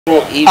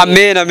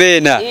Amen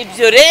amen.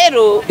 Ibyo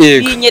rero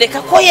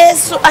binyereka ko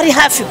Yesu ari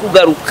hafi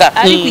kugaruka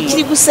ariko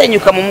ikiri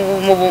gusenyuka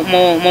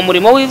mu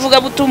murimo w'ivuga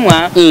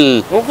butumwa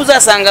uko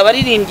uzasanga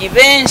abaririmbyi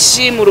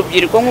benshi mu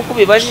rubyiruko nkuko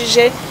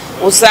bibajije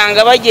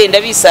usanga bagenda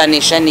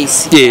bisanisha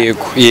n'isi.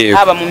 Yego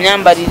haba mu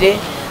myambarire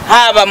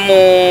haba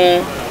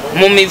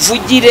mu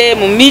mivugire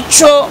mu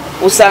mico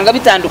usanga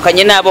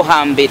bitandukanye nabo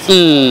hambere.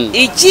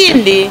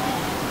 Ikindi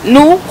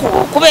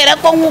nuko kubera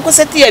ko nkuko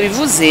Seti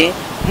yabivuze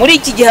muri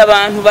iki gihe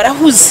abantu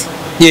barahuze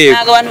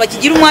ntago abantu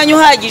bakigira umwanya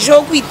uhagije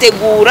wo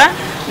kwitegura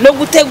no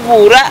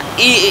gutegura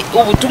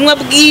ubutumwa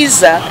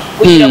bwiza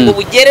kugira ngo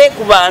bugere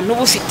ku bantu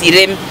bufite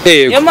ireme.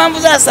 Niyo mpamvu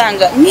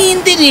uzasanga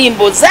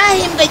nk'indirimbo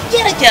zahimbwe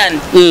kera cyane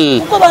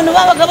kuko abantu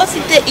babaga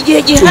bafite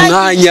igihe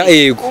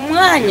gihagije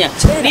umwanya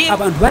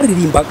abantu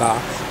baririmbaga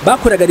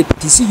bakoraga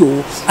repetition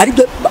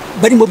aribyo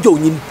barimo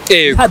byonyine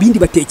nta bindi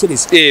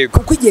batekereza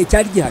kuko igihe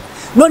cyari gihari.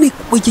 None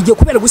iki gihe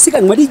kubera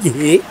gusiganwa ari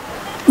igihe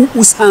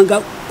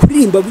usanga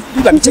kuririmba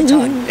biba bice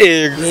cyane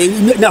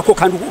nako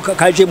kandi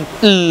kajemo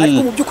ariko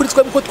mu by'ukuri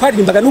twebwe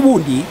twaririmbaga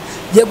n'ubundi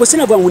yego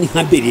sinavuga ngo ni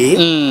nka mbere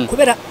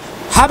kubera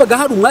habaga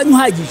hari umwanya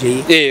uhagije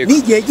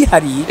n'igihe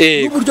gihari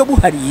n'uburyo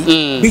buhari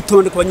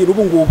bitondekanye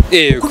ubu ngubu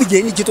kuko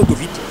bigiye n'igito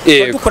dufite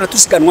dukora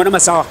tusiganwa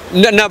n'amasaha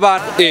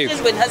n'abantu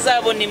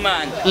ntazabona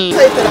Imana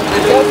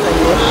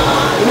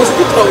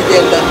umuziki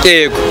turawugenda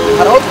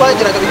hari aho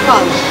twageraga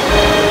bikanga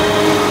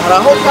hari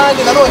aho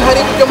kandi nanone hari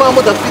ibyo mpamvu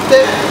udafite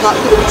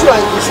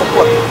ucurangisha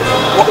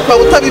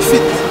ukaba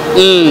utabifite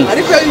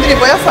ariko iyo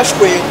indirimbo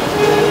yafashwe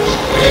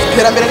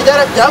iterambere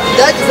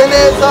ryagize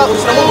neza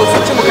ushyiramo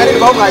umuziki mu karere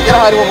aho mwagera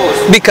aho ariho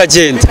hose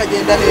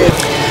bikagenda neza.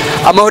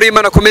 Amahoro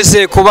y'Imana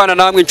akomeze kubana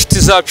namwe inshuti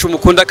zacu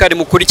mukunda kandi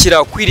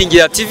mukurikira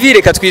kwringiratv.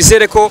 Reka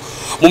twizere ko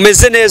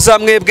mumeze neza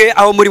mwebwe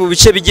aho muri mu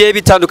bice bigiye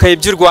bitandukanye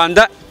by'u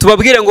Rwanda.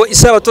 Tubabwire ngo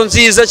isabato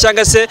nziza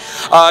cyangwa se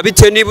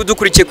bitewe niba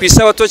udukurikiye ku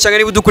isabato cyangwa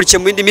niba udukurikiye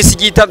mu bindi minsi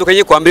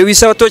itandukanye kwa mbere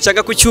w'isabato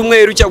cyangwa ku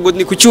cyumweru cyangwa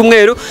ni ku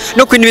cyumweru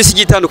no ku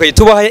minsi itandukanye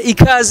tubahaye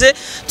ikaze.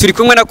 Turi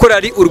kumwe na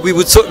korari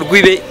Urwibutso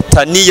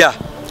Rw'ibetaniya.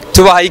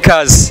 Tubahaye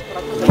ikaze.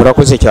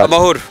 Murakoze cyane.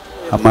 Amahoro.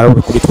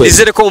 Amahoro kuri twese.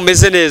 Izere ko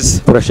mumeze neza.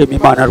 Turashima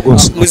Imana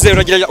rwose. Muzero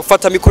uragira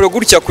ufata mikoro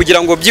gutya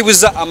kugira ngo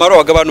byibuza amaro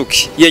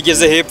agabanuke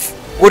yegeze hepfo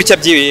gutya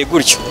byibiye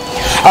gutyo.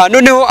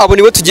 Noneho abo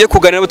nibo tugiye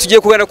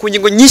kuganira ku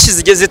ngingo nyinshi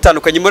zigeze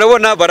zitandukanye.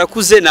 Murabona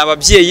barakuze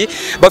n'ababyeyi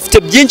bafite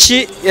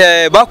byinshi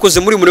bakoze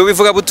muri murimo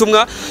bivuga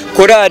butumwa.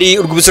 Korari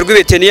Urwibutso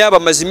Rw'ibetaniya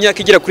bamaze imyaka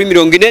igera kuri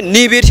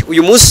 42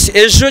 uyu munsi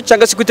ejo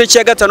cyangwa se ku itariki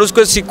ya 5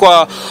 z'ukwezi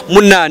kwa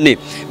 8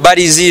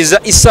 bariziza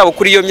isabo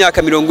kuri iyo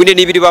myaka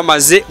 42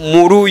 bamaze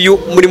muri uyu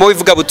murimo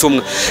wivuga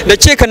butumwa.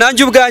 Ndakeka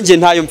nanjye ubwanjye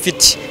ntayo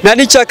mfite nta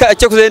n'icyaka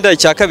cyakuze ndaya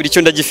cya kabiri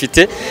cyo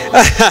ndagifite.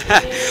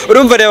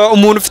 Urumva reba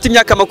umuntu ufite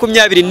imyaka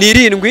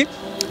 27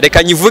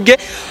 reka nyivuge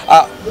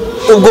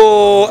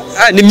ubwo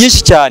ni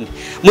myinshi cyane.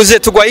 Muze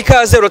tugwa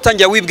ikaze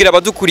urotangira wibwira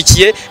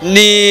abadukurikiye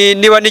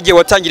niba nigiye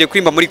watangire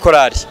kwimba muri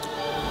korari.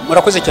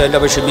 Murakoze cyane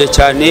ndabashimiye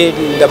cyane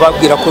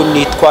ndababwira ko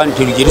nitwa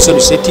Urwibutso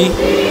Seti.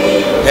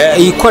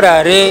 Iyi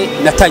korari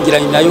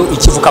natangiranye nayo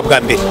ikivuka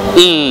bwa mbere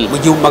mu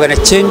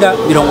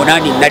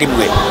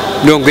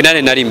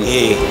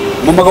 1981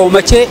 mu magambo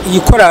make iyi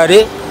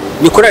korari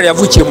ni korari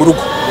yavukiye mu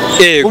rugo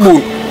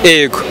umuntu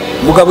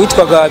umugabo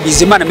witwaga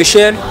Bizimana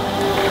Michel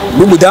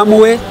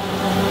n'umudamu we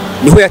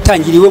niho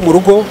yatangiriwe mu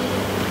rugo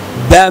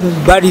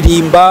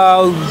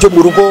baririmba byo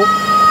mu rugo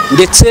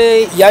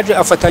ndetse yaje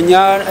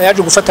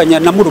gufatanya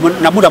na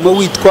murama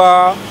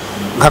witwa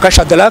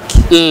Nkakashadalaki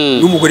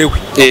n'umugore we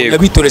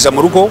yabitoreza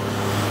mu rugo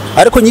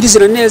ariko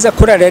nyirizina neza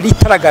korari yari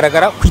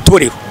itaragaragara ku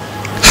itorero.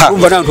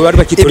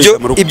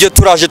 Ibyo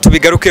turaje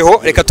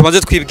tubigarukeho. Reka tumaze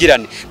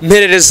twibwirane.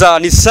 Mperereza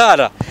ni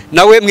Sara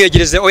nawe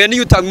mwegereze oya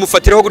niyo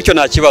utamufatiraho gutyo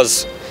nta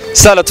kibazo.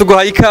 Sara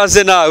tuguhaye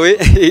ikaze nawe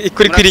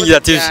kuri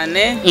kwringiratv.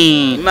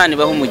 Imana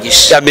ibaho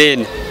umugisha.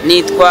 Amen.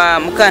 Nitwa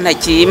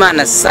Mukantakiye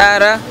Imana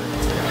Sara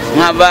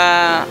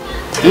nkaba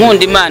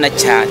nkunda Imana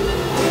cyane.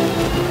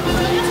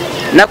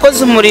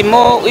 Nakoze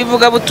umurimo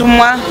w'ivuga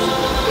butumwa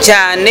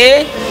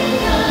cyane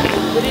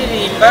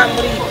kuririmba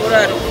muri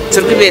korari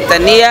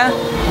Urwibetaniya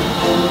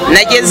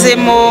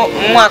nagezemo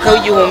mu mwaka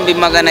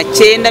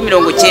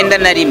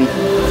w'1991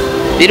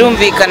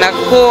 birumvikana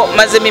ko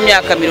mazemo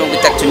imyaka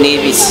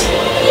 32.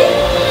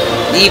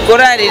 Iyi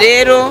korari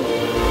rero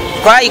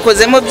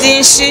twayikozemo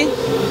byinshi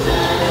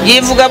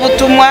yivuga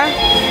butumwa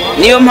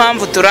niyo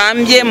mpamvu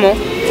turambyemo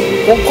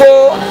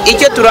kuko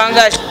icyo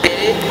turangaje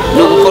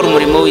no gukora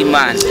umurimo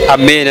w'Imana.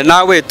 Amen.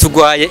 Nawe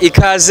tugwaye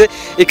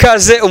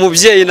ikaze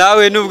umubyeyi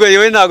nawe nubwo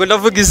yewe ntago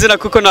ndavuga izina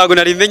kuko ntago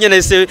narimenye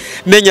nese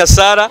menya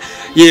Sara.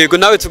 Yego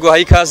nawe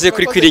tugwaye ikaze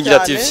kuri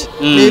kwringiratv.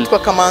 Nitwa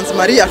Kamanzi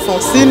Marie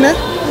Alphonsine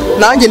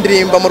nanjye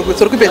ndirimba mu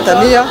Urwibutso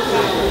Rw'ibetaniya.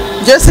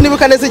 Njye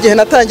sinibuka neza igihe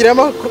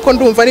natangiramo kuko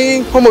ndumva ari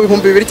nko mu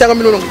 2000 cyangwa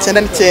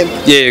 1999.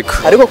 Yego.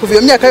 Ariko kuva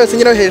iyo myaka yose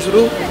nyine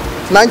hejuru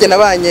nanjye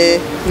nabanye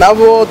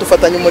nabo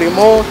dufatanya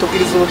umurimo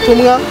tubwiriza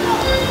ubutumwa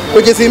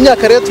kugeza iyi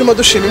myaka rero turimo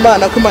dushima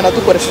Imana ko Imana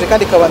dukoresheje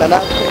kandi kabana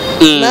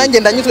natwe. Nanjye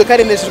ndanyuzwe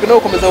kandi nejejwe no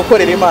gukomeza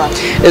gukorera Imana.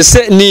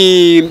 Ese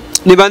ni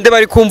bande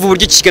bari kumva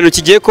uburyo ikiganiro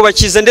kigiye kuba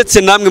kiza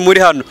ndetse namwe muri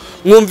hano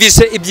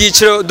mwumvise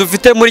ibyiciro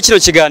dufite muri kino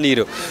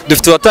kiganiro.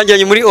 Dufite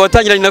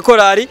uwatangiranye na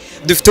korari,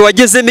 dufite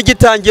uwagezemo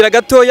igitangira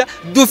gatoya,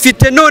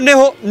 dufite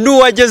noneho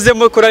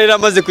n'uwagezemo korari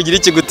yaramaze kugira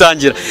iki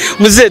gutangira.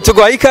 Muze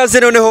tuguhaye ikaze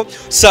noneho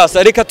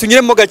sasa reka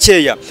tunyuremo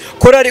gakeya.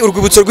 Korari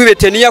Urwibutso rw'i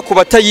Betaniya ku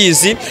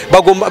batayizi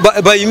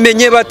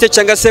bayimenye bate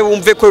cyangwa se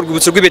bumve ko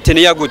Urwibutso rw'i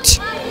Betaniya gute?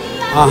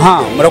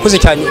 Aha, murakoze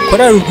cyane.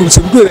 Korari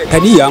Urwibutso rw'i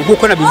Betaniya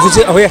nk'uko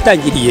nabivuze aho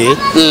yatangiriye,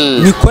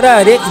 ni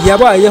korari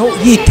yabayeho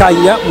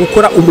yitangira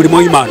gukora umurimo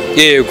w'Imana.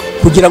 Yego.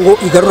 Kugira ngo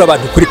igarure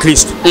abantu kuri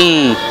Kristo.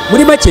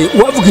 Muri make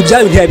uwavuga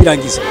ibyayo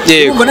ntiyabirangiza.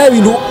 Ubwo nayo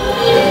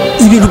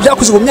ibintu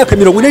byakoze mu myaka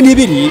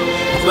 42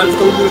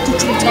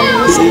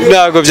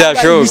 ntabwo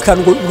byashoboka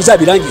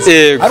uzabirangiza,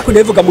 ariko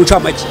ndavuga mu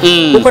ncamake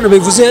kuko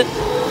nabivuze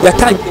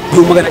yatangiye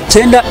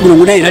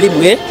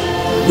 1981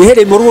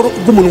 ihereye mu rugo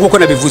rw'umuntu nk'uko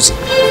nabivuze.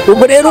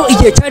 Ubwo rero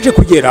igihe cyaje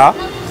kugera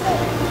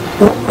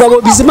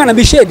Ngabo Bizimana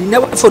Michel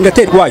nawe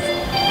fondateur wayo,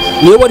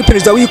 niwe wari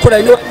perezida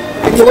w'ikorari,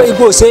 niwe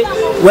rwose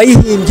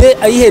wayihimbye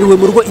ayiherewe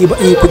mu rugo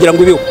kugira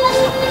ngo ibeho.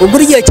 Ubwo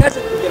igihe cyaje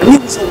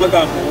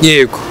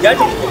yego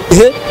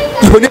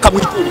iboneka mu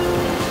itorero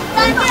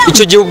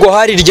icyo gihe ubwo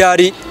hari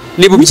ryari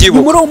niba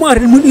ubyibuka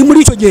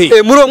muri icyo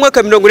gihe muri uwo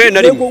mwaka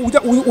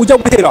 1981 ujya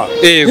guhera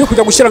yo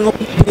kujya gushyira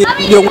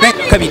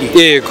 1982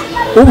 yego.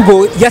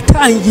 Ubwo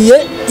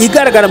yatangiye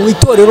igaragara mu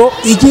itorero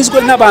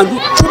igizwe n'abantu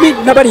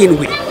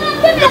 17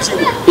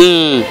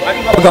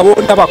 abagabo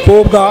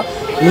n'abakobwa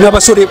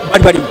n'abasore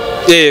bari barimo.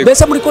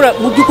 Mbese muri kora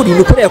mu by'ukuri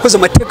ni kora yakoze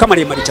amateka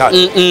maremare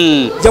cyane,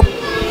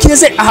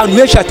 yakeze ahantu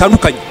henshi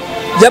hatandukanye,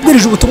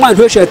 yabwirije ubutumwa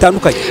ahantu henshi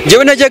hatandukanye.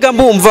 Jewe najyaga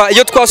mbumva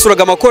iyo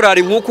twasuraga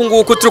amakorari nk'uku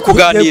nguku turi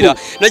kuganira,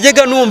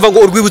 najyaga numva ngo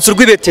Urwibutso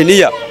rw'i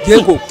Betaniya.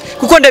 Yego.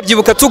 Kuko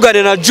ndabyibuka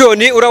tuganira na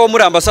John urawo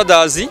muri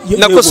ambassadors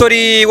na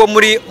Kosori wo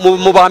muri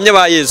mu bahamya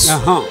ba Yesu.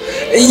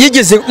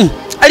 Yigeze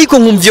ariko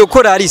nkumva iyo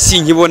korari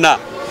sinkibona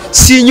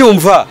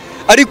sinyumva,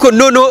 ariko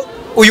nono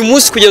uyu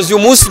munsi kugeza uyu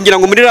munsi ngira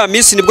ngo muri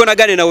Ramisi nibwo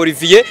naganira na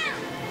Olivier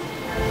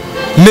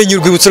menye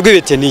Urwibutso rw'i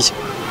Betaniya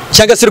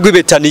cyangwa se rw'i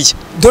Betaniya.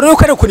 Dore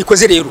yuko ari ukuntu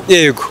ikoze rero.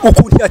 Yego.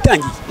 Ukuntu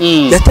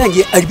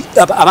yatangiye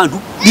abantu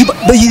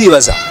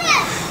bayibaza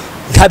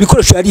nta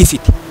bikoresho yari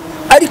ifite,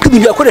 ariko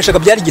ibintu yakoreshaga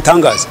byari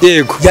gitangaza.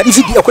 Yego. Yari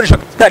ifite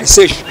yakoreshaga gitari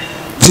sesh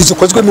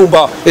zikozwe mu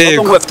mbaho,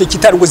 ngo bafite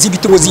gitari ngo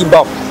zibiti ngo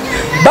zimbaho.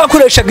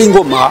 Bakoreshaga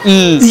ingoma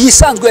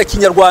iyisanzwe ya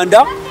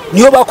Kinyarwanda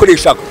niyo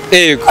bakoreshaga.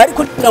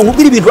 Ariko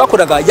nkubwira ibintu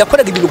bakoraga,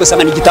 yakoraga ibintu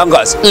ugasanga ni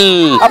gitangaza.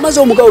 Amaze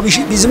umugabo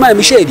Bizimana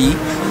Michel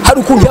hari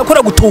ukuntu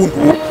yakoraga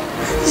utuntu.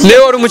 Niwe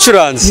wari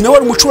umucuranzi. Niwe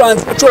wari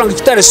umucuranzi acuranga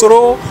gitari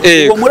solo,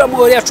 uwo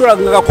muramo yari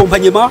acuranga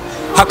akompanyema,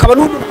 hakaba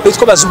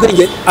n'utwo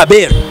bazubwenge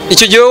Abel.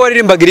 Icyo gihe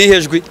waririmbaga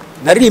irihejwi?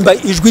 Naririmba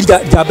ijwi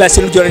rya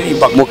basse n'iryo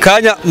naririmba.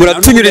 Mukanya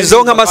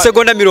muratunyurizaho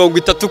nk'amasegonda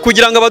 30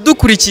 kugira ngo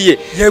abadukurikiye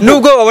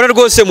nubwo babona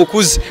rwose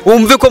mukuze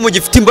wumve ko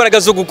mugifite imbaraga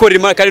zo gukora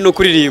Imana kandi no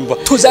kuririmba.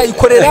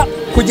 Tuzayikorera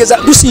kugeza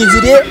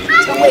dusinziriye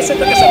cyangwa se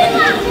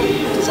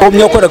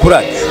tugasanga gukora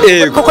korari.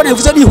 Kuko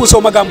navuze nihuse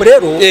mu magambo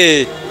rero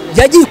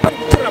yagiye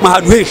gutarama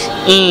ahantu henshi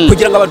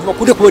kugira ngo abantu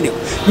bakunde kuboneka.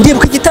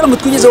 Ndibuka igitaramo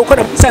twigeze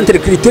gukora muri centre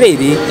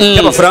culturelle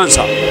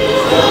y'Abafaransa.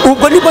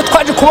 Ubwo nibwo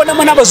twaje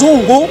kubonamo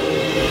n'abazungu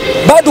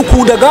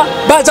badukundaga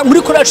baza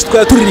muri korari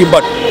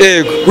twayaturirimba.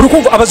 Yego.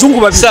 Urukumva abazungu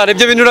babiri. Sare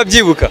ibyo bintu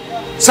urabyibuka?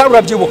 Sare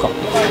urabyibuka?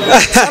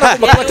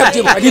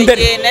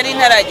 Nari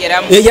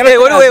narageramo.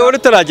 Wari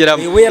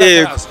utarageramo.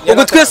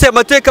 Ubwo twese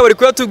amateka bari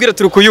kuyatubwira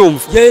turi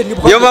kuyumva.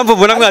 Niyo mpamvu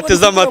mbona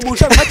mwateze amatwi.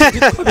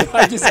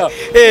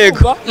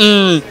 Yego.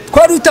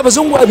 Twari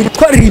utabazungu babiri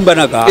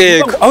twaririmbanaga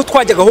aho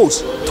twajyaga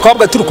hose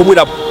twabwa turi kumwe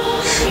nabo.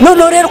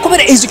 None rero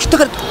kubera izo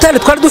kitare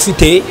twari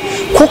dufite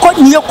kuko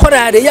niyo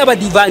korari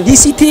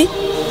y'Abadivandisiti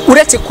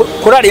uretse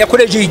korari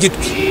yakoreje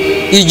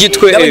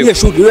igitwe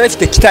y'abanyeshuri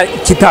bafite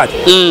kitari,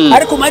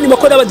 ariko mani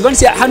makora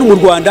y'Abadivandisi hano mu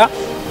Rwanda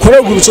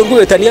korari Urwibutso rw'i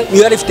Betaniya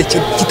niyo yari ifite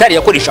kitari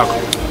yakoreshaga.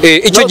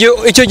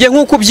 Icyo gihe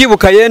nk'uko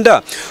ubyibuka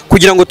yenda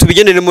kugira ngo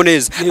tubigenderemo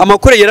neza,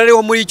 amakore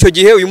yarariho muri icyo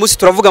gihe. Uyu munsi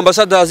turavuga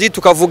ambassadors,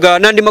 tukavuga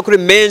n'andi makore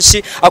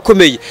menshi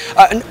akomeye.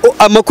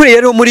 Amakore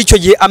yariho muri icyo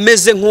gihe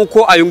ameze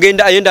nk'uko ayo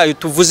ayenda ayo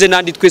tuvuze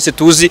n'andi twese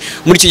tuzi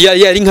muri icyo gihe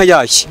yari nka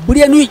yashye.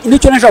 Buriya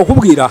nicyo nashaka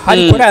kukubwira,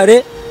 hari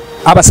korari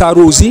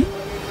Abasaruzi,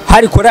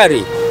 hari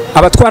korari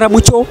Abatwara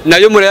mucyo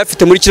nayo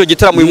murayafite muri kino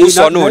gitaramo uyu munsi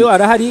wa none. Nayo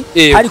arahari.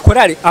 Hari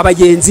korari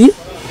Abagenzi,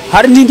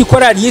 hari n'indi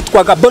korari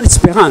yitwaga Bonne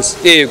Esperance.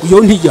 Iyo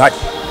ntigihari.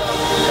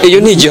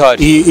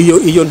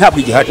 Iyo ntabwo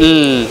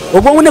igihari.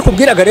 Ubwo ngone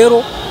kubwiraga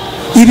rero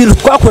ibintu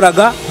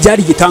twakoraga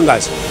byari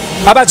gitangaza.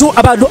 Abantu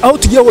aho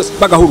tugiye hose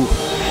bagahurura.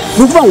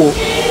 Nuvuga ngo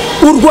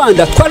u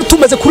Rwanda twari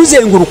tumaze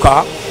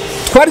kuruzenguruka,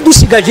 twari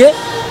dusigaje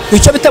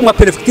icyo bita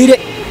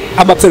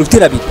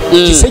amaperefegitura abiri,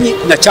 Gisenyi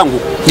na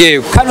Cyangugu.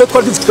 Kandi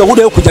twari dufite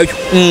gahunda yo kujyayo.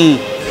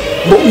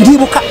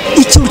 Ndibuka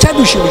ikintu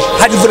cyadushimije,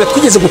 hari ivura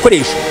twigeze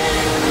gukoresha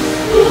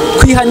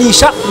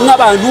kwihanisha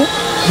nk'abantu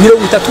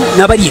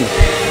 37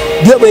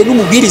 byabaye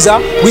n'umubwiriza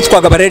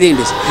witwaga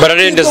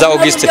Bararendeza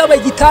Auguste.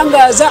 Byabaye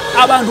gitangaza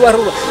abantu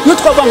barura. Iyo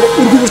twavuga ngo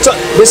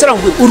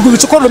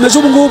Urwibutso ko rumeze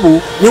ubu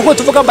ngubu nibwo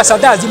tuvuga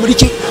ambassadors muri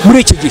iki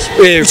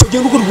gihe. Icyo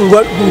gihe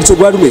Urwibutso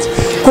rwa rumeze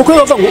kuko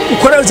bavuga ngo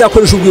ukora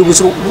uzakoresha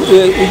Urwibutso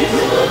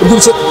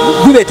urwibutso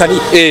rw'i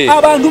Betaniya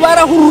abantu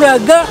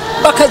barahururaga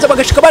bakaza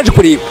bagashika baje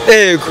kureba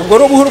ubwo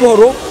rero buhoro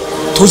buhoro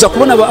tuza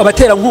kubona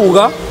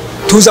abaterankunga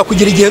tuza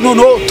kugira igihe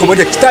noneho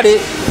tubona kitare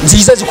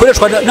nziza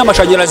zikoreshwa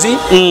n'amashanyarazi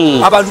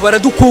abantu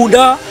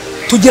baradukunda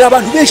tugira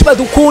abantu benshi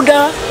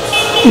badukunda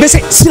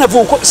mbese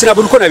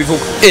sinabona uko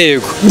nabivuga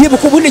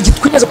ndibuka ubundi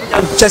twigeze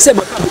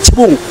cyasema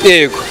kibungo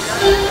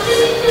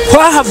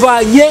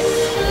twahavanye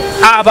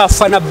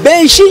abafana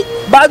benshi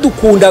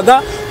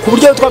badukundaga ku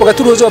buryo twabaga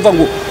turuzo bava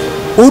ngo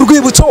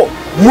urwibutso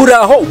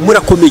muraho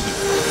murakomeye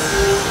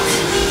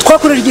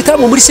twakoreje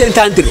igitaramo muri Saint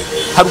Andre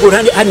haruguru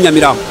hano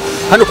Nyamirambo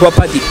hano ku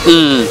bapadiri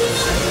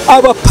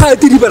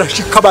abapadiri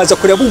barashika baza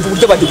kureba bumva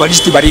uburyo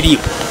abadivantisiti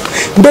baririmba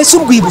mbese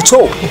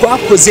urwibutso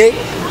rwakoze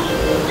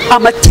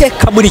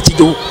amateka muri iki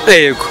gihugu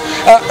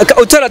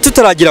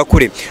tutaragira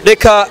kure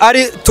reka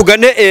ari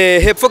tugane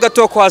hepfo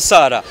gato kwa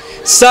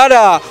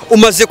Sara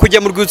umaze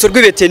kujya mu rwibutso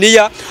rw'i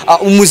Betaniya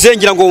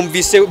umuzengira ngo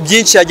wumvise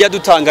byinshi yagiye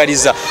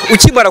adutangariza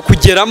ukimara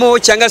kugeramo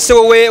cyangwa se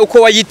wowe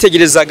uko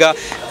wayitegerezaga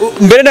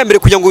mbere na mbere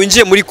kugira ngo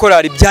winjiye muri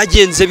korari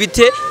byagenze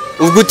bite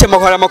ugutema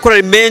hari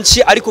amakorari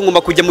menshi ariko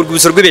ngoma kujya mu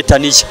rwibutso rw'i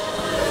Betaniya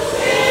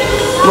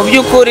mu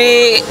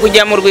by'ukuri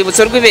kujya mu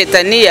rwibutso rw'i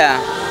Betaniya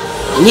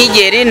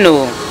nkigera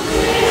ino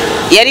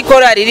yari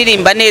korari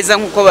iririmba neza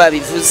nkuko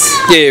babivuze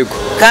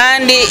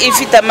kandi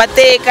ifite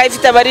amateka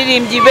ifite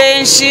abaririmbyi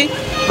benshi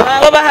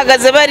baba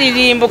bahagaze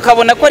baririmba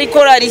ukabona ko ari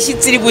korari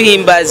ishyitsi iri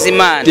guhimbaza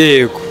Imana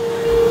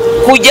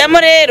kujyamo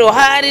rero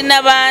hari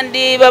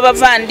n'abandi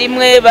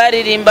b'abavandimwe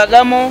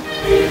baririmbagamo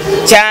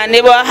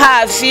cyane bo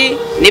hafi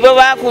nibo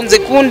bakunze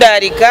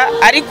kundarika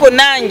ariko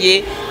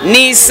nanjye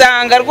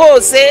nisanga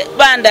rwose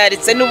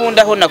bandaritse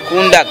n'ubundi aho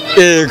nakundaga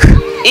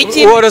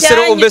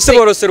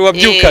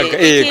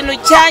ikintu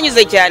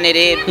cyanyuze cyane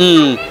rero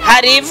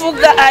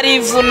hari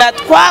ivuna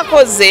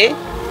twakoze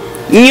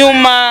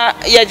nyuma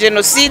ya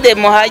jenoside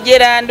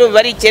muhagera ndo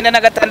bari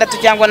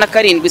 96 cyangwa na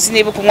 7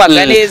 sinibuka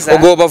umwaka neza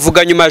ubwo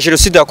bavuga nyuma ya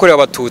jenoside yakorewe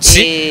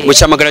abatutsi mu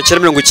cyamagana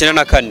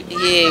 1994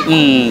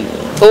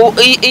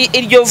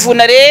 iryo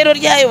vuna rero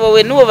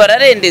ryayobowe n'uwo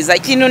bararendeza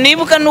ikintu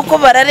nibuka nuko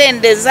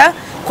bararendeza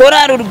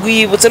korari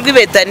urwibutso rw'i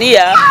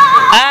Betaniya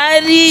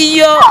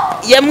ariyo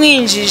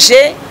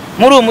yamwinjije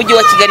muri uyu mujyi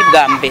wa Kigali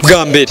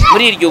bwa mbere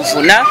muri iryo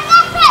vuna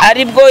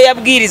aribwo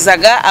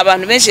yabwirizaga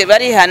abantu benshi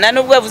barihana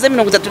nubwo yavuze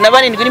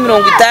 37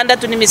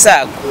 n'60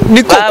 n'imisago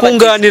niko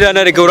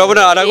kunganirana rega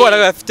urabona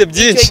aragora afite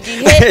byinshi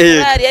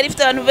yari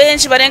afite abantu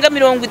benshi barenga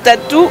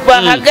 30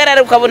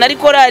 bahagarara ukabona ari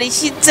korari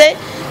ishyitse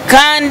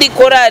kandi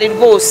korari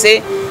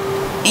rwose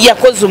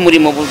yakoze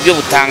umurimo mu buryo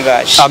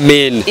butangaje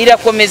amen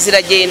irakomeza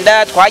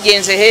iragenda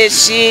twagenze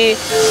heshi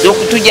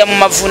tujya mu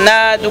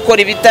mavuna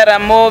dukora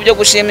ibitaramo byo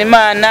gushima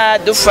Imana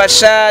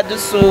dufasha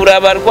dusura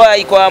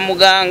abarwayi kwa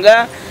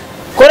muganga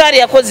korari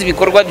yakoze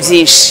ibikorwa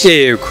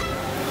byinshi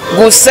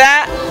gusa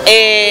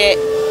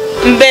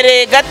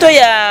mbere gato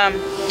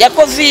ya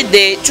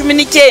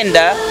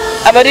COVID-19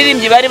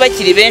 abaririmbyi bari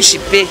bakiri benshi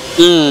pe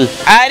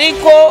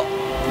ariko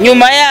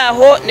nyuma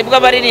yaho nibwo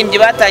abaririmbyi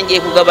batangiye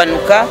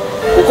kugabanuka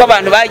kuko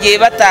abantu bagiye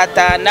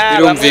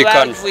batatana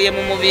bavuye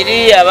mu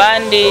mubiri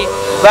abandi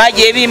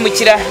bagiye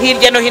bimukira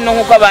hirya no hino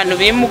nkuko abantu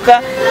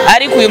bimuka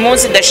ariko uyu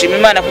munsi ndashima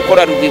Imana kuko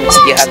korari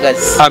urwibutso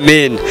gihagaze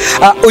amen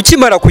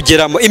ukimara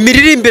kugeramo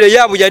imiririmbire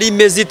yabo yari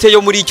imeze ite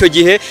yo muri icyo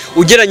gihe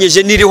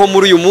ugeranyije niriho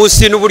muri uyu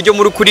munsi n'uburyo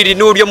muri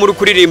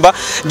kuririmba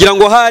ngira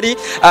ngo hari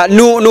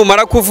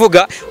numara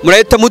kuvuga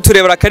murahita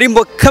muturebera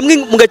akarimbo kamwe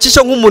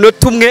mugacisha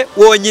nk'umunota umwe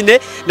wonyine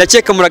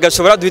ndakeka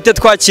muragashobora duhite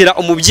twakira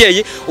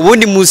umubyeyi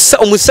ubundi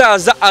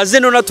umusaza aze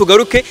none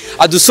tugaruke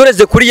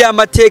adusoreze kuri ya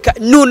mateka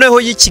noneho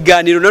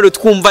y'ikiganiro naro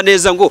twumva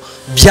neza ngo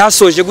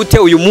byasoje gute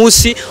uyu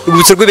munsi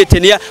urwibutso rw'i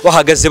Betaniya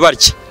bahagaze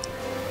barya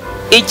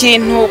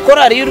ikintu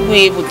korari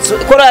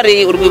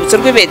urwibutso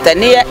rw'i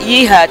Betaniya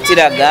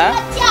yihatiraga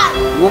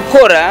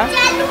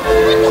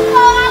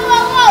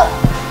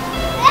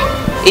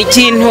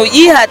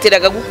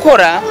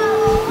gukora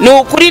ni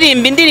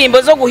ukuririmba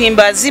indirimbo zo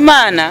guhimbaza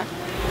Imana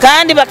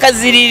kandi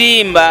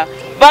bakaziririmba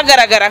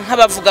bagaragara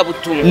nk'abavuga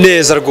butumwa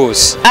neza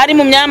rwose ari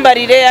mu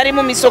myambarire ari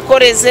mu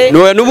misokoreze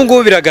n'ubu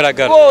ngubu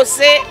biragaragara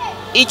rwose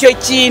icyo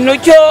kintu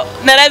cyo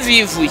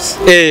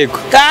naravivuye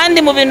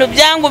kandi mu bintu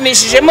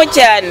byangumishijemo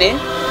cyane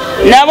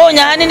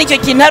nabonye ahanini icyo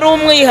kintu ari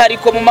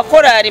umwihariko mu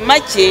makorari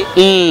make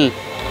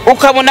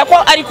ukabona ko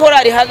ari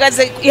korari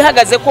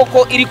ihagaze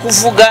koko iri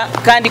kuvuga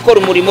kandi ikora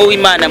umurimo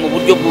w'Imana mu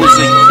buryo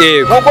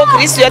bwuzuye kuko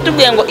Kristo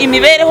yatubwiye ngo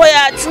imibereho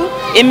yacu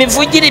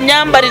imivugire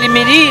imyambarire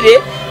imirire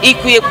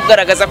ikwiye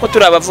kugaragaza ko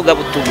turi abavuga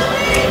butumwa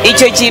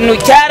icyo kintu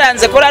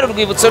cyaranze korari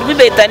urwibutso rw'i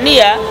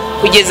Betaniya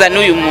kugeza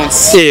n'uyu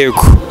munsi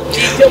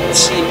cyo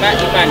gushima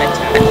Imana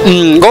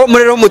cyane ngo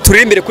murero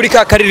muturimbere kuri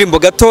ka karirimbo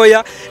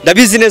gatoya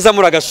ndabizi neza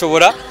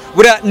muragashobora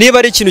bura niba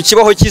ari ikintu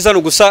kibaho cyiza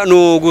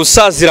no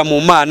gusazira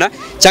mu Mana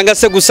cyangwa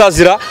se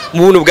gusazira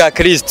mu buntu bwa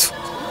Kristo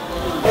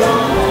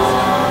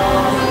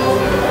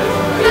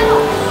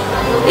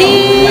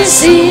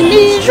isi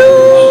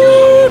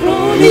n'ijuru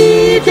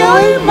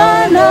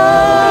n'Imana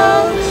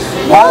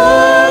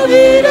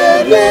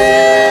wabiremye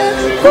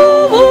ku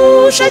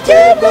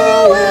bushake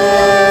bwawe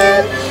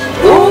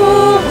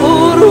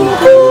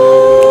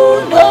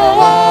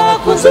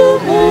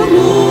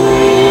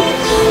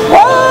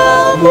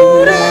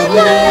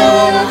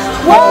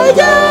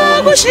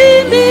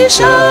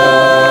umugisha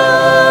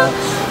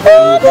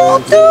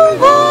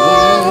umutungo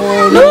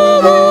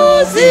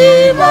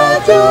n'ubuzima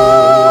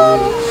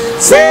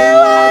byose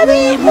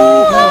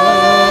wabimuha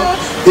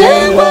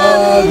yewe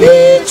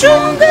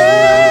bicunge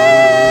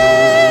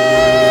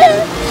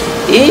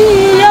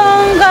iyo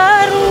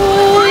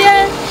ngaruye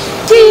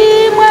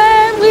kimwe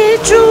mu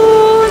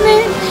icumi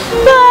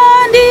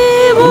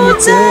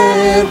bandibutse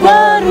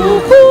rwa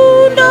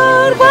rukundo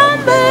rwa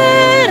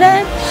mbere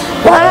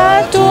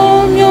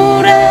rwatumye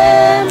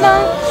urema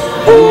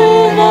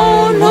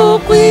umuntu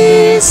ku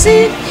isi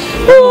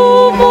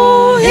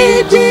umuha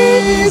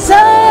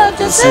ibyiza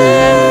byose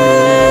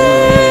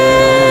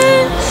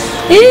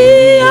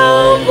iyo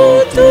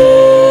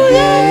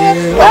ngutuye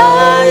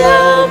aya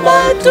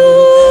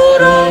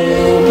maturo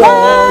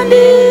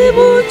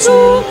bandibutse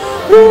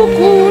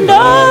urukundo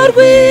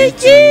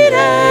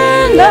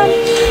rw'ikirenga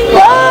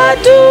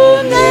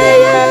rwatumye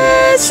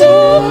Yesu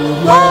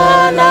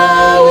mwana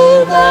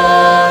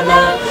w'Imana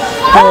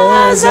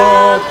aza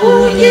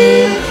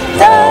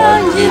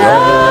kuyitangira.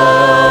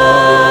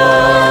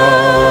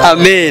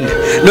 Amen.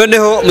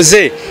 Noneho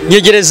muze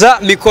nyegereza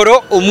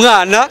mikoro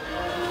umwana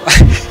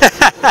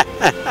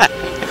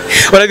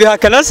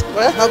urabihakana se?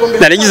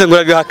 Narengize ngo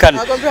urabihakana.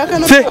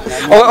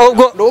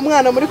 Ubwo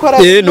umwana muri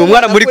korari. Ni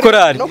umwana muri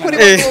korari.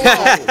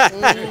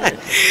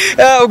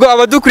 Ubwo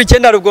abadukurikiye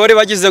ndarubwo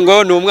bagize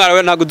ngo ni umwana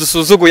we ntago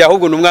dusuzuguye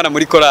ahubwo ni umwana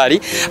muri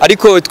korari.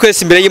 Ariko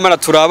twese imbere y'Imana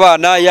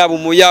turabana yaba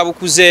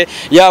ukuze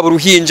yaba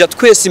uruhinja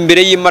twese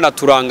imbere y'Imana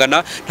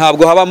turangana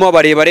ntabwo habamo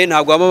abarebare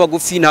ntabwo habamo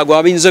abagufi ntabwo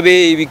habamo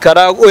inzobe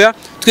ibikara oya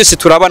twese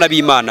turabana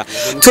b'Imana.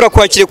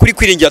 Turakwakire kuri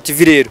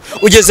kwringiratv rero.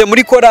 Ugeze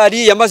muri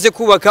korari yamaze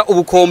kubaka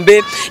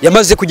ubukombe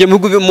yamaze kujya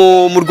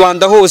mu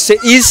Rwanda hose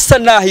isa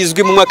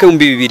nahizwe mu mwaka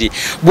w'2000.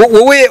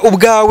 Wowe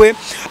ubwawe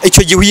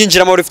icyo gihe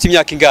uyinjiramo ufite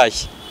imyaka ingahe?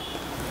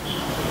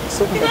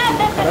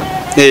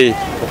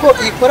 Uko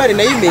iyi korari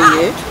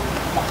nayimenye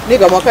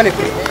niga mu kane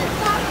kuri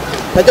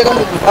najyaga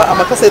mvuga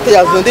amakasete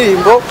yazo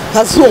ndirimbo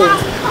ntazumva.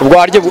 Ubwo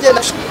haryo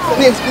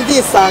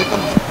ndisanga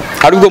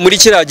hari ubwo muri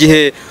kiriya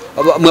gihe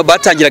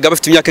batangiraga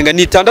bafite imyaka ingana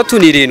 6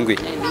 7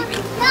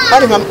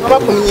 hari nka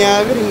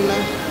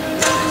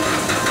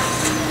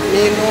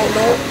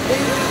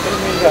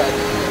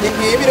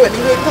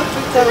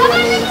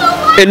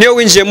 20 niyo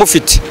winjiye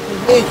mufite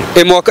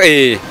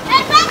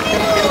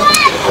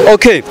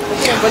okay.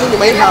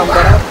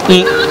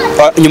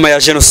 Nyuma ya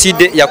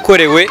jenoside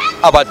yakorewe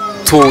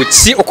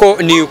Abatutsi uko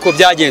ni uko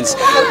byagenze.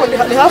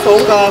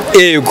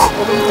 Yego.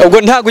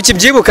 Ubwo ntago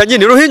ukibyibuka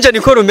nyine ruhinja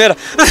niko rumera.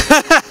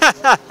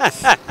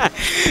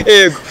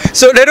 Yego.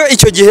 So rero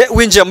icyo gihe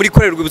winjira muri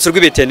korari Urwibutso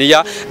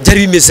rw'ibetaniya byari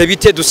bimeze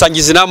bite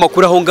dusangize nama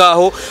kuri aho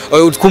ngaho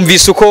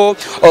twumvise uko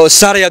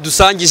Sara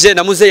yadusangije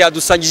na Muze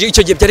yadusangije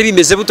icyo gihe byari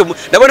bimeze buto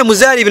ndabona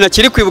Muze hari ibintu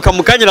akiri kwibuka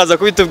mu kanya naza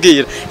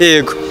kubitubwira.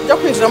 Yego. Jya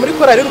kwinjira muri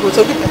korari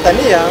Urwibutso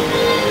rw'ibetaniya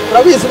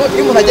urabizi ko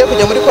iyo umuntu agiye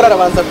kujya muri korari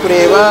abanza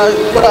kureba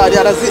korari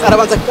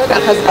arabanza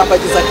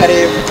akazirambagiza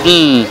akareba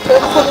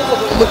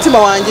umutima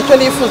wanjye icyo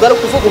nifuza ari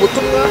ukuvuga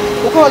ubutumwa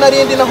kuko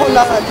narindi naho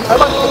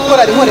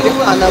korari nkorera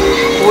Imana mu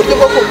buryo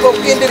bwo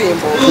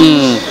bw'indirimbo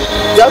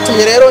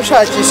byatumye rero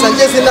nshakisha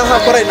ngeze inaha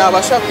korari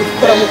nabasha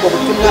gukoramo ubwo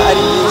butumwa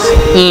ari byinshi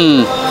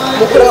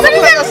mu kureba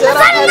amakuru yose yari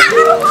ahari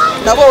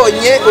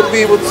nabonye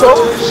urwibutso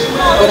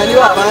mbona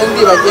niba abandi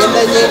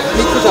bagendanye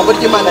n'icyo ijambo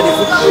ry'Imana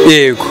rivuga.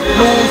 Yego.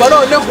 Numva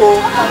noneho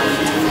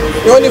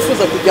niho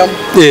nifuza kujyamo.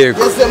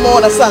 Ngezemo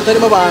nasanze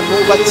harimo abantu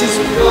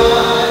bakizwe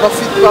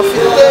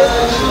bafite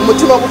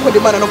umutima wo gukunda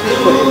Imana no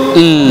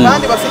kuyikorera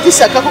kandi bafite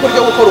ishyaka ko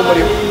ryo gukora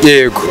umurimo.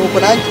 Yego. Nuko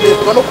nanjye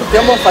ndetse no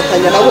kujyamo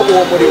mfatanya nabo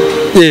uwo murimo.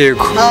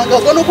 Yego.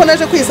 Ntangazwa nuko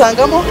naje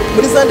kwisangamo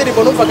muri za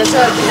ndirimbo numvaga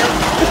shagiye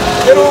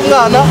rero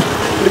umwana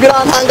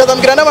birantangaza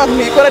mbwira n'abantu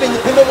nikorera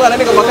inyito umwana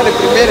niga mu kane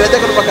primaire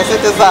yajyaga rumva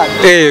kasete zayo.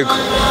 Yego.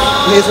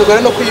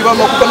 Nezugwa no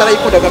kuyibamo kuko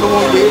narayikundaga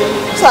n'ubundi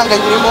usanga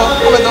ngirimo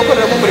komeza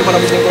gukoreramo umurimo na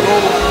bugingo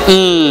n'ubu.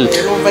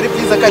 Numva ari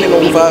byiza kandi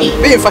numva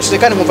bimfashije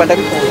kandi nkumva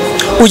ndabikunda.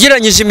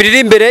 Ugereranyije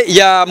imiririmbere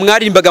ya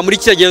mwarimbaga muri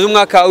kiriya gihe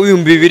umwaka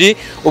w'2000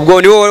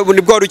 ubwo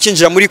nibwo wari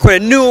ukinjira muri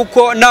korari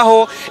nuko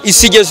naho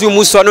isigeze uyu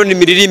munsi wa none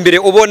imiririmbere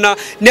ubona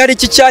ni hari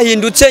iki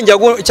cyahindutse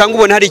cyangwa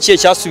ubona hari ikihe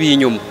cyasubiye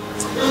inyuma?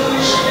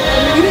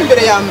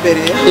 Imiririmbere ya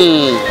mbere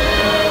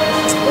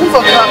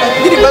umvaga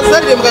indirimbo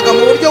zaririmbwaga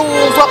mu buryo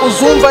wumva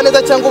uzumva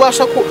neza cyangwa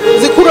ubasha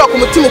zikurura ku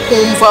mutima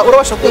ukumva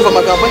urabasha kumva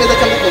amagambo neza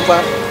cyangwa ukumva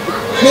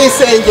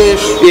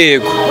n'isengesho.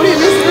 Yego. Muri iyi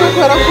minsi rero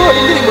kubera ko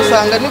indirimbo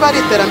usanga niba ari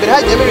iterambere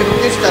hagiyemo ibintu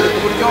byinshi cyane ku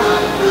buryo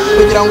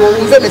kugira ngo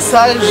wumve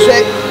mesaje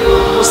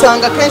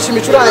usanga kenshi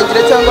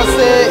imicurangire cyangwa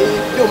se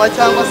ibyuma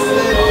cyangwa se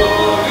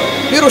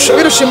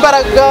birusha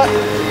imbaraga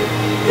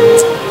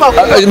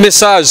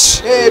message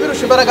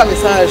birusha imbaraga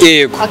message.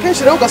 Yego.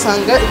 Akenshi rero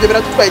ugasanga ibyo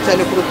biradutwaye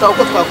cyane kuruta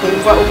uko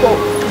twakumva uko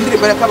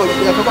indirimbo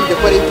yakagombye kuba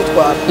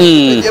itutwara.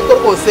 Igiye ko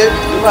rwose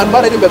abantu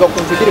bararimbaga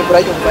kumva indirimbo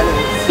urayumva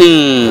neza.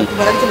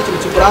 Bara ikintu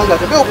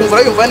kikurangaje byo ukumva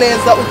urayumva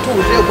neza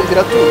utuje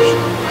ukumvira tuje.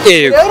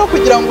 Rero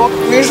kugira ngo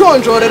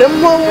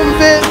wijonjoreremo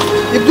wumve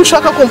ibyo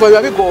ushaka kumva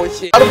biba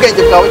bigoye. Ari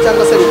ubwenge bwawe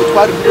cyangwa se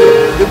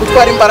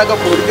bigutwara imbaraga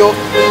ku buryo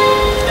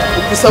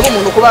bisaba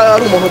umuntu kuba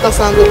ari umuntu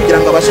udasanzwe kugira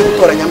ngo abashe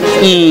gutoranyamo.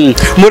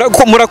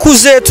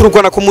 Murakuze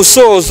turwana ku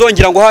musozo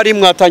ngira ngo hari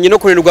mwatangiye no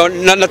kunanirwa,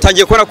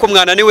 natangiye kubona ko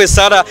mwananiwe.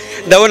 Sara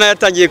ndabona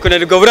yatangiye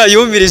kunanirwa buriya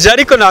yumirije,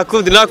 ariko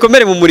nakundi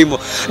nakomere mu murimo.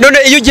 None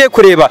iyo ugiye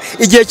kureba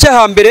igihe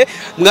cy'ahambere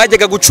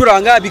mwajyaga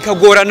gucuranga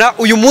bikagorana,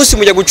 uyu munsi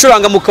mujya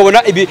gucuranga mukabona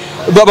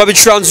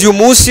babicuranze uyu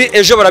munsi,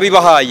 ejo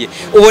barabibahaye.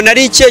 Ubona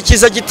ari iki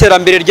kiza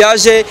giterambere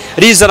ryaje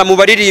rizana mu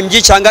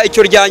baririmbyi cyangwa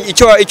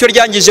icyo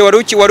ryangije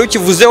wari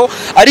ukivuzeho,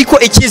 ariko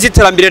ikiza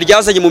iterambere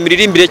ryazanye mu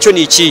miririmbire cyo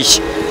ni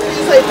ikihe?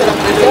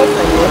 Iterambere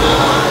ryazanye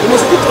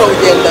umuziki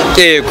turawugendana.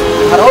 Yego.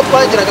 Hari aho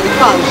twageraga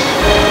bikanga,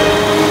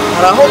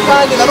 hari aho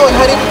kandi nanone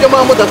hari ibyo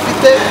mpamvu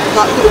mudafite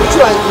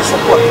ubicurangisha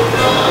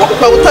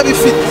ukaba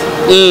utabifite,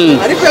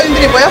 ariko iyo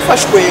indirimbo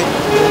yafashwe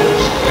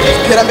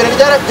iterambere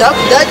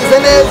ryagize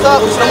neza,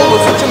 ushyiramo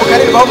umuziki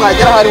mukaririmba aho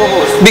mwagera aho ariho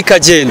hose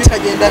bikagenda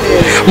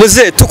neza.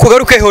 Muze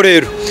tukugarukeho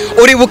rero,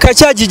 uribuka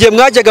cyagiye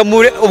mwajyaga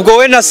ubwo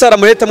we na Sara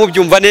mureta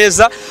mubyumva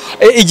neza,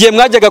 igihe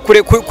mwajyaga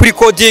kuri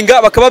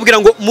kodinga bakababwira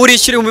ngo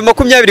murishyura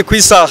 20 ku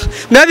isaha,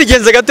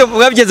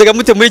 mwabigenzaga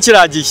mute muri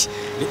kiragiye?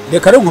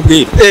 Reka rero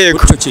nkubwire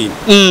icyo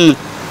kintu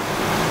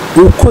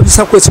uko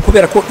bisa kwese,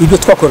 kubera ko ibyo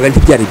twakoraga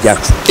ntibyari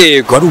byacu,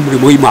 wari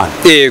umurimo w'Imana.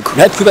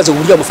 Nawe twibaza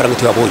uburyo amafaranga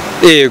tuyabonye,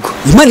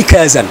 Imana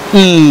ikayazana.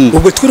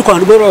 Ubwo turi kwa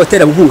hantu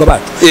b'abaterankunga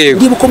bacu.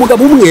 Ndibuka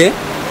umugabo umwe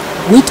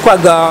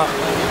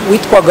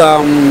witwaga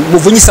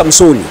Muvunyi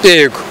Samusoni,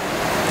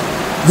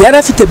 yari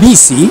afite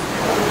bisi,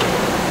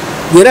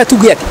 yari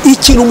atubwiye ati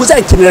ikintu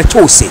muzakenera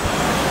cyose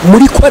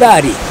muri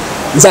korari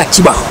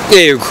nzakibaho.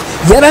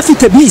 Yari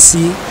afite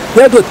bisi,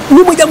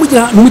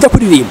 mujya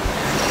kuririmba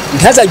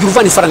ntazajya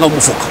uvana ifaranga mu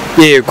mufuka,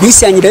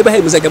 bisi yanyu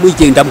ndayibahaye muzajya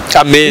muyigendamo.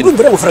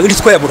 Urumva amafaranga ari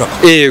twayaburaga,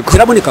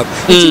 kiraboneka.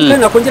 Ikindi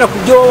nakongera ku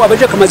byo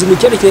wabaje kamaze mu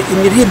cyerekeye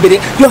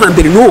imiririmbire yo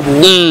hambere n'ubu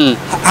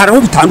hari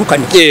aho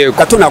bitandukanye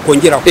gato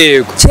nakongeraho.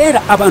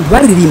 Kera abantu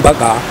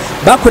baririmbaga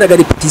bakoraga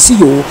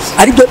repetisiyo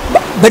aribyo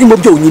barimo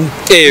byonyine,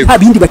 nta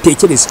bindi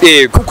batekereza,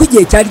 kuko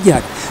igihe cyari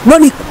gihari.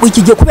 None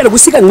iki gihe kubera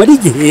gusiganwa ari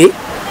igihe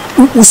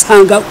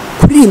usanga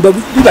kuririmba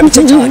biba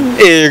bike cyane,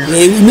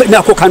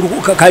 nako kandi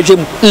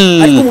kajemo.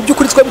 Ariko mu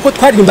by'ukuri twebwe ko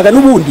twaririmbaga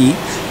n'ubundi,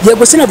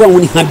 yego sinavuga ngo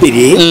ni nka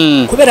mbere,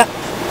 kubera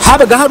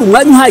habaga hari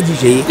umwanya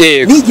uhagije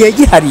n'igihe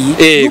gihari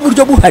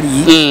n'uburyo buhari,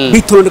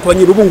 bitondeka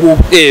abanyura ubu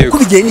ngubu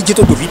kuko igihe ni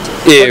gito dufite,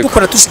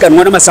 dukora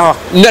tusiganwa n'amasaha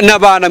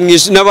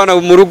n'abana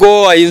mu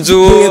rugo, inzu,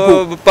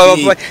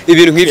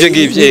 ibintu nk'ibyo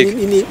ngibyo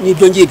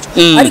n'ibyo ngibyo.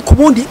 Ariko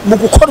ubundi mu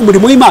gukora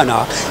umurimo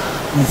w'Imana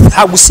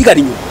nta gusigara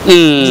inyuma,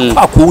 ni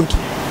kwa kundi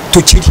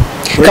tukiri.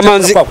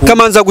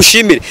 Kamanzi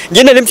agushimire.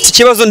 Ngende mfite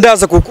ikibazo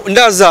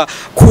ndaza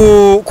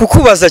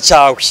kukubaza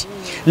cyawe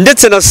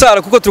ndetse na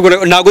Sara, kuko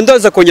ntago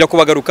ndaza kongera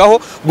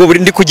kubagarukaho ubwo buri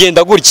ndi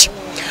kugenda gutya.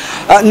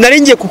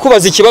 Nari ngiye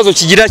kukubaza ikibazo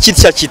kigira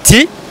kitya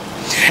kiti,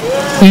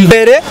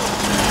 mbere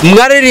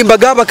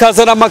mwaririmbaga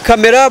bakazana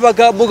amakamera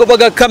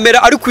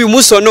bagakamera, ariko uyu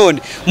munsi wa none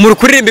muri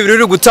kuririmba ibintu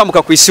biri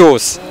gutambuka ku isi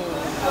hose.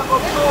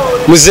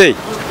 Muzeyi,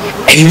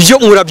 ibyo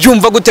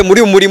murabyumva gute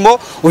muri uyu murimo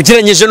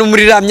ugereranyije no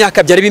muri ya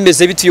myaka byari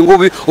bimeze biti?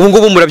 ubu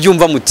ngubu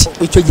murabyumva muti?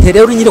 Icyo gihe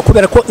rero nyine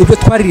kubera ko ibyo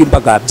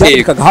twaririmbaga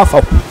byabikaga hafi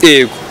aho,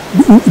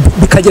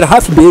 bikagera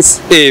hafi mbese.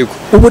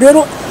 Ubu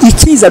rero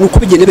ikiza nuko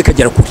bigenda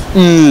bikagera kure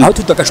aho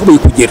tutakashoboye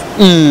kugera,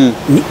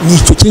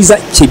 nicyo kiza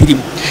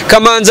kibirimo.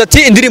 Kamanzi ati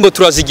indirimbo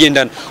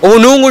turazigendana. Ubu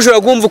n'ubu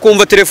ushobora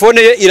kumva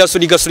telefone ye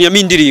irasona igasunyamo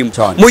indirimbo,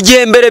 mu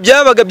gihe mbere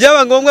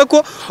byaba ngombwa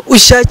ko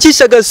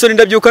ushakisha agasoni.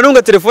 Ndabyuka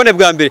nunga telefone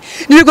bwa mbere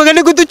nirikwaga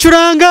ndi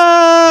kuducuranga.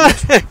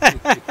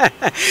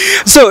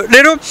 So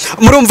rero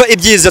murumva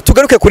ibyiza.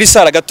 Tugaruke kuri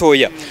Sara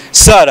gatoya.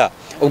 Sara,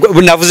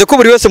 navuze ko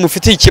buri wese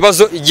mufitiye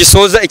ikibazo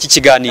gisoza iki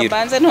kiganiro.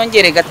 Kabanza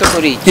ntongere gato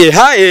kuri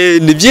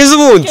ni byiza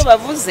ubundi. Icyo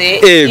bavuze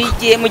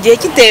igihe mu gihe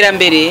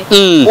cy'iterambere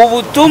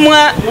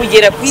ubutumwa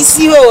bugera ku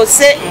isi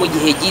yose mu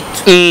gihe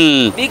gito.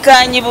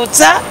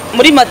 Bikanyibutsa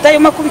muri Matayo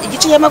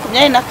igice cya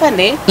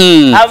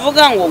 24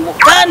 avuga ngo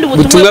kandi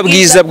ubutumwa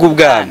bwiza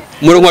bw'ubwami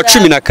murongo wa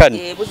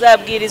 14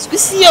 buzabwirizwa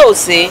isi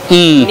yose,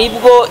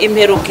 nibwo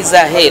imperuka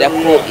izahera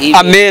ko ibi.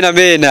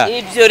 Amen.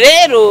 Ibyo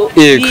rero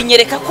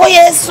binyereka ko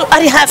Yesu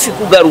ari hafi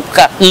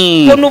kugaruka,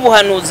 ko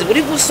n'ubuhanuzi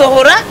buri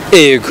gusohora,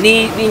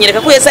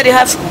 binyereka ko Yesu ari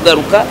hafi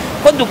kugaruka,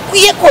 ko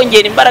dukwiye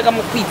kongera imbaraga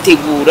mu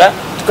kwitegura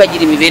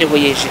tukagira imibereho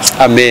yejeje.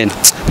 Amen.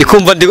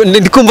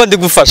 Ndikumva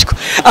ndigufashwa.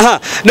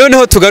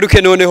 Noneho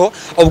tugaruke noneho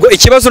ubwo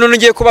ikibazo none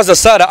ngiye kubaza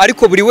Sara,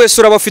 ariko buri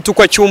wese uraba afite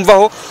uko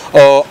acyumvaho,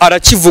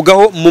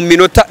 arakivugaho mu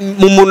minota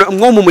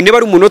nko mu niba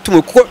ari umunota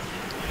umwe, kuko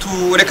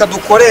tureka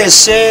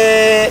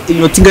dukoreshe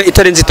iminota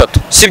itarenze 3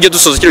 sibyo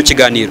dusoza kino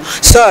kiganiro.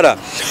 Sara,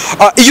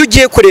 iyo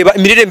ugiye kureba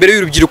imiririmbire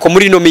y'urubyiruko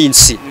muri ino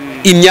minsi,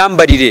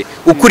 imyambarire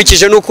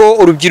ukurikije nuko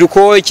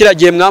urubyiruko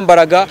kiragiye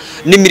mwambaraga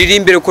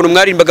n'imiririmbire ukuntu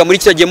mwarimbaga muri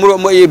kiragiye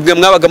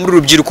mwabaga muri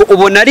urubyiruko,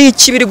 ubona ari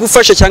iki biri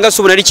gufasha cyangwa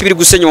se ubona ari iki biri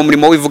gusenya mu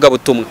murimo w'ivuga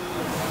butumwa?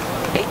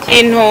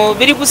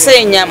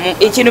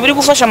 Ikintu biri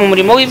gufasha mu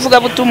murimo w'ivuga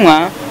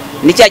butumwa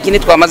ni cya kindi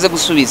twamaze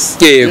gusubiza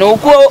Yego. ni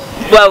uko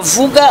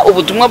bavuga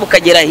ubutumwa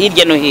bukagera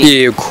hirya no hino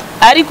yego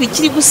ariko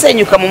ikiri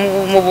gusenyuka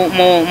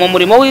mu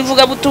murimo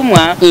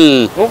w'ivugabutumwa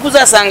nuko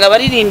uzasanga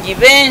abaririmbyi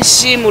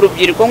benshi mu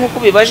rubyiruko nk'uko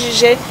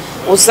bibajije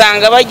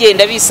usanga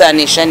bagenda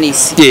bisanisha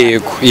n'isi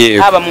yego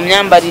yego haba mu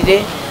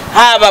myambarire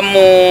haba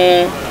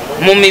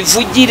mu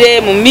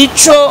mivugire mu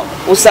mico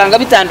usanga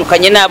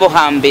bitandukanye n'abo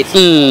hambere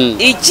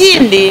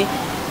ikindi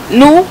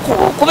ni uko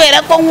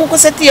kubera ko nk'uko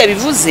seti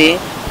yabivuze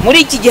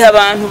muri iki gihe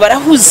abantu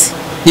barahuze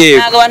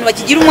ntabwo abantu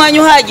bakigira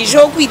umwanya uhagije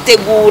wo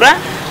kwitegura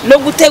no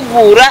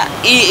gutegura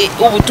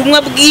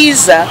ubutumwa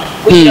bwiza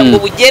kugira ngo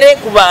bugere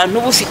ku bantu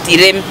bufite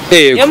ireme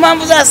niyo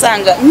mpamvu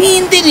uzasanga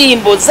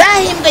nk'indirimbo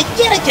zahimbwe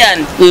kera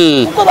cyane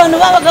kuko abantu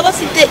babaga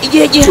bafite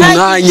igihe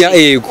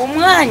gihagije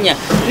umwanya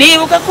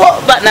nibuka ko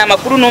ni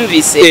amakuru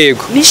numvise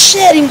ni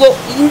sheri ngo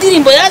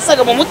indirimbo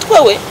yazaga mu mutwe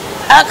we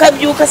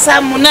akabyuka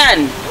saa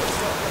 8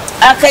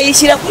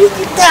 akayishyira kuri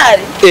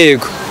gitari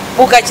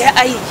bugacya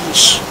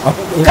ayigisha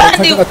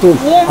kandi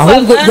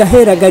ahubwo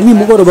yaheraga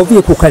nimugoroba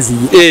avuye ku kazi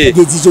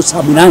ageze izo saa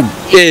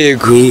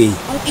 8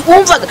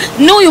 wumvaga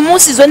n'uyu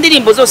munsi izo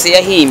ndirimbo zose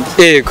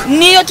yahimbye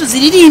niyo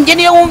tuziririmbye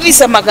niyo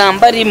wumvise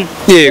amagambo arimo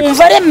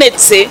wumva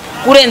aremetse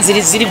kurenza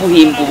iziri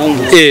guhimba ubu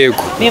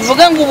ngubu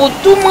bivuga ngo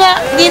ubutumwa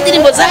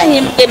bw'indirimbo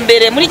zahimbwe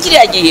mbere muri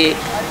kiriya gihe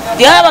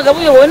byabaga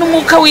buyobowe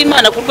n'umwuka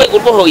w'Imana ku rwego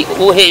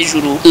rwo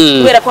hejuru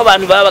kubera ko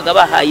abantu babaga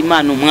bahaye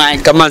Imana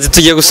umwanya. Kamanzi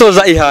tugiye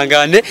gusoza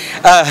ihangane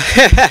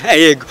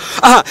yego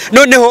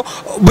noneho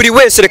buri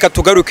wese reka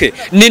tugaruke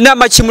ni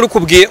nama ki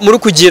muri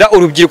kugira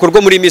urubyiruko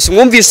rwo muri Miss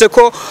mwumvise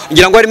ko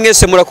ngira ngo ari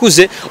mwese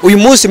murakuze uyu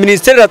munsi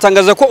ministeri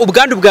iratangaza ko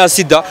ubwandu bwa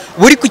sida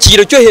buri ku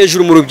kigero cyo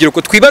hejuru mu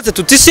rubyiruko twibaze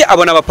tutisi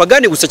abona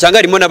abapagani gusa cyangwa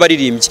harimo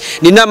n'abaririmbyi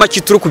ni nama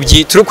ki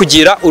turi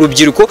kugira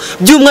urubyiruko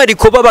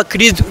by'umwariko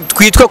b'abakristo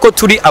twitwa ko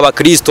turi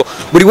abakristo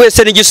buri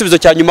wese n'igisubizo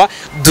cya nyuma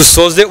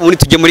dusoze ubundi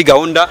tujye muri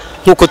gahunda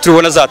nkuko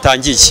turibona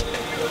zatangiye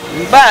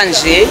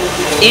mbanje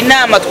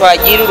inama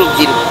twagira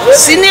urubyiruko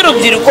si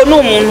n'urubyiruko ni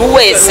umuntu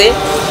wese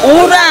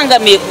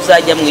urangamiye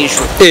kuzajya mu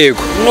ijuru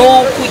ni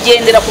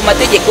ukugendera ku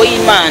mategeko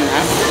y'Imana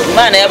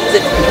Imana yavuze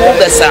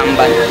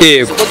ntugasambane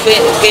kuko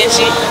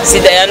kenshi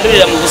sida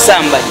yandurira mu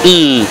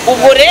busambanyi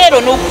ubwo rero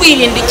ni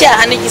ukwirinda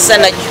icyaha n'igisa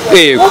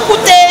nacyo kuko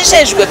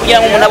utejejwe kugira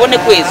ngo umuntu abone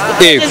kwezi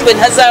utejejwe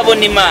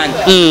ntazabona Imana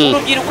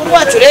urubyiruko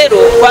rwacu rero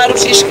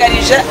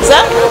twarushishikarije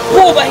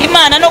kubaha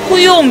Imana no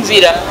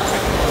kuyumvira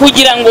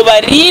kugira ngo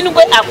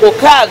barindwe ako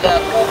kaga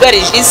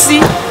kugarije isi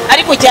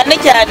ariko cyane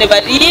cyane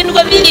barindwe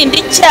birinda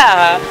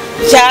icyaha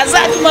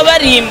cyazatuma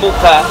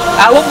barimbuka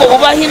ahubwo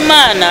bubaha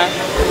Imana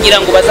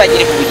kugira ngo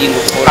bazagire ku bugingo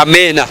bwose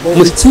amena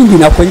ikindi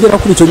nakongera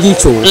kuri icyo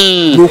ngicyo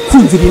ni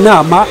ukumvira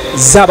inama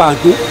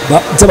z'abantu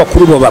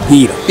z'abakuru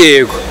bababwira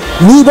yego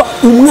niba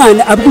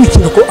umwana abwiye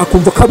ikintu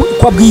akumva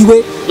ko abwiwe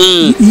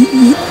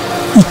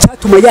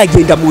icyatuma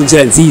yagenda mu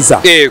nzira nziza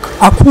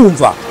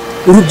akumva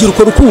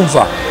urubyiruko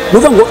rukumva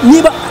nuvuga ngo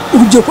niba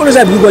urubyiruko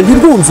ruzabwirwa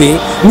ntirwumve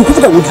ni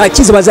ukuvuga ngo nta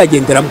cyiza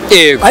bazagenderamo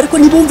ariko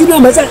nibumva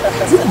inama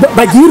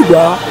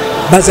bagirwa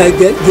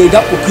bazagenda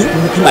uko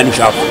Imana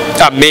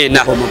ishaka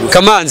amena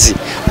Kamanzi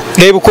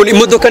reba ukuntu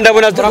imodoka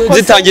ndabona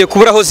zitangiye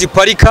kubura aho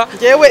ziparika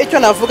yewe icyo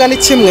navuga ni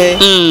kimwe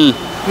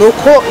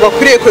nuko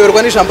bakwiriye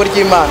kuyoborwa n'ijambo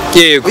ry'Imana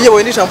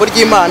uyobowe n'ijambo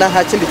ry'Imana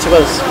nta kindi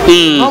kibazo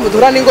mpamvu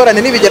duhura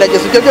n'ingorane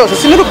n'ibigeragezo ibyo byose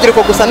si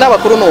n'urubyiruko gusa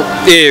n'abakuru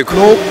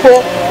nuko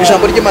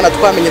ijambo ry'Imana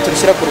twamenye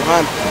turishyira ku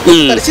ruhande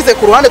tutarishyize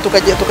ku ruhande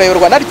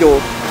tukayoborwa naryo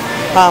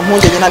nta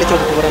mpungenge nta n'icyo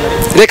duhura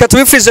naryo. Reka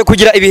tubifurize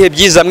kugira ibihe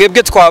byiza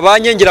mwebwe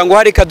twabanye ngira ngo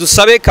hari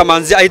kadusabe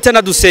Kamanzi ahita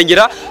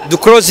nadusengera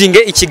duclosinge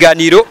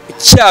ikiganiro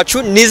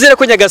cyacu nizere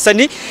ko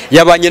Nyagasani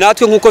yabanye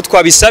natwe nkuko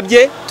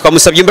twabisabye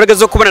twamusabye imbaraga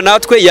zo kubona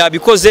natwe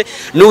yabikoze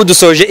n'ubu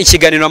dusoje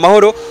ikiganiro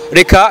amahoro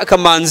reka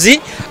Kamanzi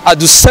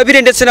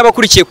adusabire ndetse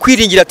n'abakurikiye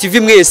kwiringira TV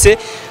mwese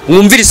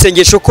mwumvira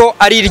isengesho ko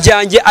ari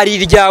iryanjye ari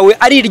iryawe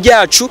ari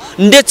iryacu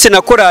ndetse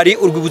na korari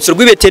urwibutso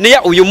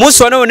rw'ibetaniya uyu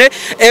munsi wa none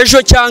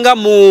ejo cyangwa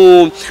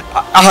mu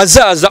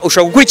ahazaza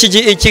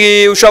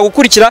ushaka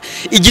gukurikira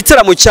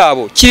igitaramo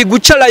cyabo kiri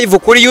guca live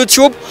kuri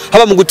YouTube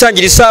haba mu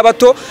gutangira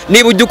isabato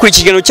niba udukurikira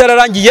ikiganiro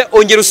cyararangiye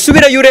ongera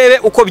usubire urebe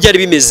uko byari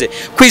bimeze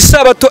ku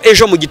isabato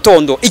ejo mu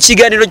gitondo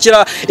ikiganiro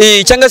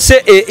cyangwa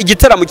se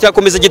igitaramo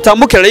kirakomeza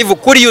gitambukira live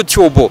kuri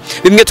YouTube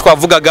bimwe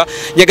twavugaga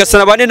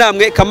Nyagasana bane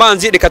namwe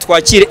Kamanzi reka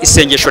twakire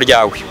isengesho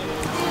ryawe.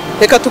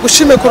 Reka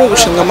tugushime kuri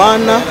ubushimwa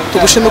Mana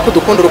tugushime ko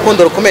dukunda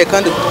urukundo rukomeye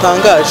kandi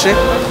dutangaje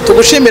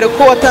tugushimire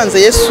ko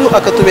watanze Yesu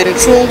akatubera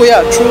incungu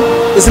yacu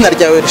izina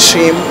ryawe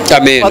rishimwe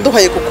amen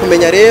waduhaye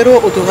kukumenya rero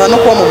uduha no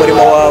kuba mu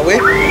murimo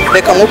wawe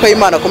reka mwuka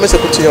w'Imana akomeze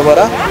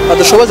kutuyobora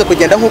adushoboze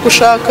kugenda nk'uko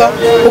ushaka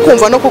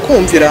kukumva no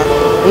kukumvira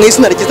mu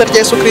izina ryiza rya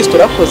Yesu Kristo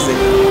urakoze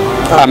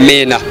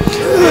amena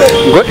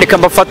ngo reka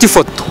mbafate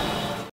ifoto